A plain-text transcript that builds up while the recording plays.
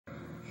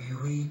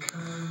we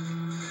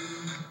come,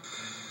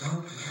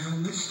 walking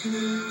down the street,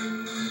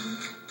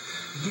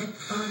 yet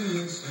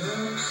funniest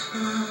looks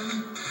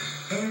from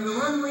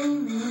everyone we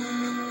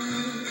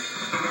meet.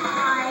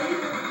 Hi.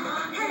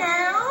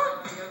 Hello.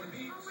 Oh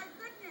my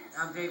goodness.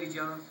 I'm Davy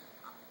Jones.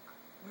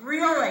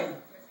 Really?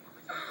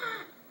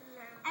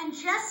 And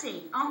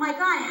Jesse, oh my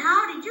God,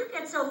 how did you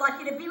get so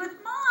lucky to be with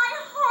my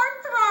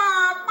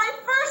heartthrob, my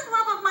first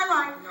love of my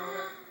life? No,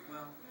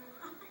 well,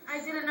 I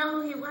didn't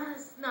know who he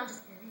was. No,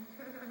 just kidding.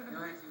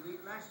 no, actually,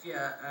 last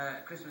year,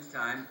 at Christmas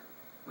time,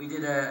 we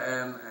did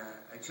a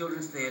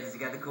children's theatre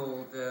together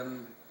called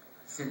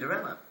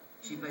Cinderella.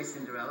 She played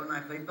Cinderella and I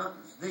played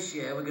Buttons. This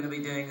year we're going to be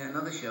doing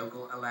another show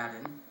called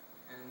Aladdin,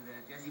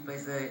 and Jessie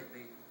plays the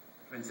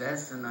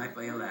princess and I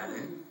play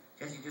Aladdin.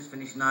 Jessie just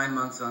finished 9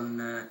 months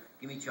on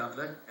Gimme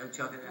Chocolate, El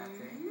Chocolate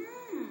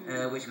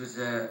Latte, which was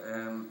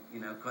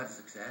quite a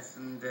success,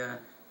 and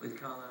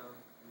with Carlo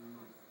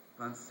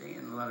Ponce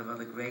and a lot of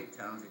other great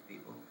talented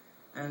people.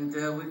 And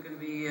we're going to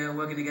be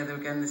working together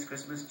again this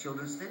Christmas,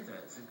 Children's Theatre.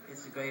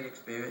 It's a great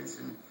experience,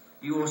 and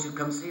you all should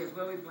come see us.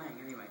 Where are we playing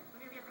anyway? We're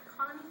going to be at the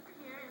Colony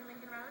here in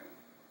Lincoln Road,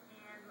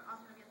 and we're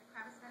also going to be at the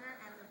Kravitz Center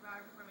and the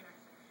Broward Performing Arts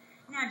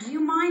Center. Now, do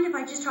you mind if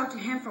I just talk to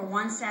him for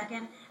 1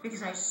 second?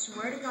 Because I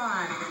swear to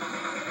God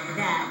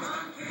that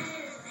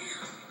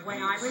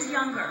when I was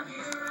younger,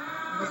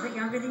 a little bit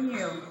younger than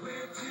you,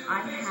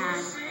 I had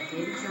a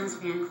Davy Jones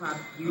fan club,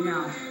 you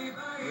know.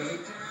 Really?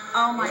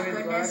 Oh my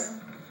goodness.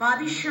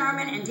 Bobby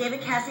Sherman and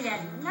David Cassidy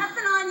had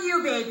nothing on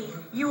you, baby.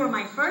 You were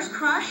my first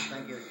crush.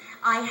 Thank you.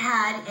 I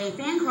had a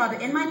fan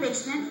club in my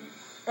basement.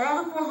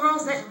 All the 4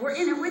 girls that were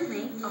in it with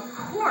me, of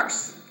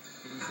course,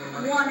 Did you say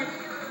much? wanted...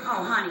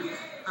 Oh, honey.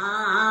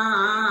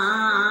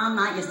 I'm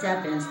not your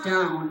stepping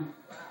stone.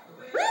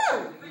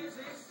 Woo!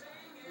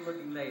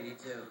 Looking lady,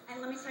 too. And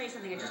let me tell you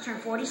something. I just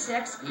turned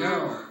 46.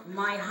 No. And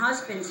my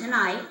husband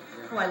tonight,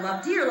 who I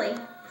love dearly,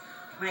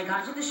 when I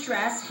got into this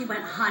dress, he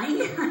went, honey,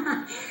 do you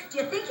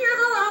think you're a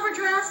little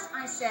overdressed?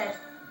 I said,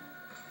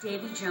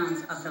 Davy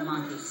Jones of the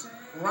Monkees.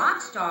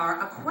 Rock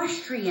star,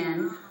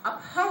 equestrian, a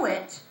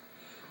poet,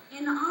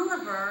 in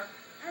Oliver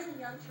as a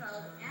young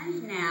child,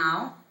 and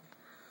now,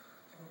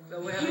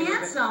 So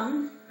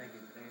handsome, Thank you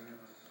very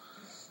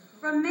much.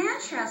 from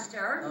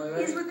Manchester. Oh,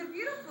 really? He's with a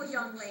beautiful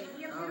young lady, a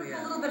beautiful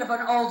yeah. little bit of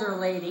an older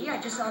lady. I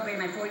just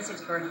celebrated my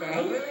 46th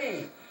birthday. Oh,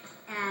 really?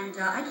 And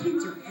I can't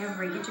do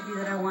every interview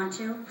that I want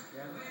to,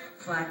 Yeah.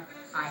 but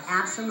I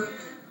absolutely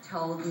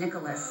told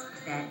Nicholas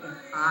that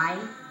if I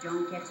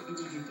don't get to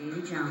interview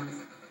Davy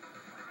Jones,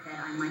 that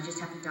I might just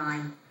have to die,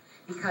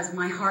 because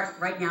my heart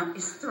right now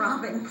is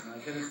throbbing. My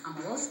goodness. I'm a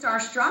little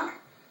starstruck.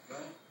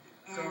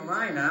 So am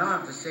I now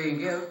after seeing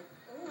you.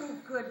 Oh,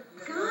 good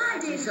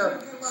God, Davy. So,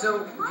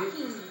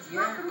 Monkeys, yeah.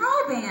 rock and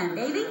roll band,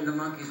 baby. And the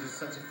Monkees was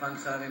such a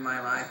fun time in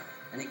my life,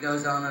 and it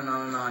goes on and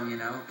on and on, you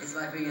know. It's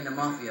like being in the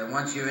mafia.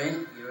 Once you're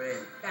in, you're in.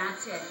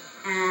 That's it.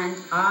 And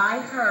I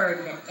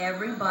heard that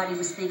everybody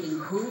was thinking,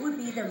 who would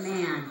be the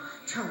man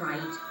to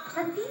write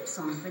the theme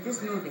song for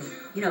this movie?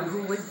 You know,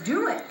 who would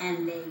do it?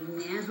 And they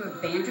names were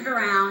bantered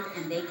around,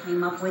 and they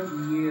came up with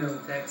you.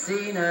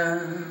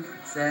 Sexina,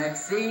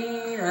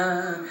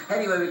 Sexina.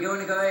 Anyway, we're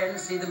going to go ahead and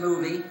see the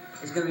movie.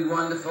 It's going to be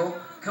wonderful.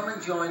 Come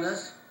and join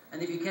us.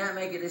 And if you can't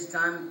make it this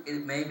time,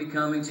 it may be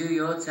coming to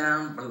your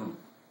town. Boom.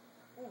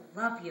 Oh,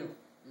 love you.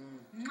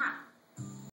 Mwah.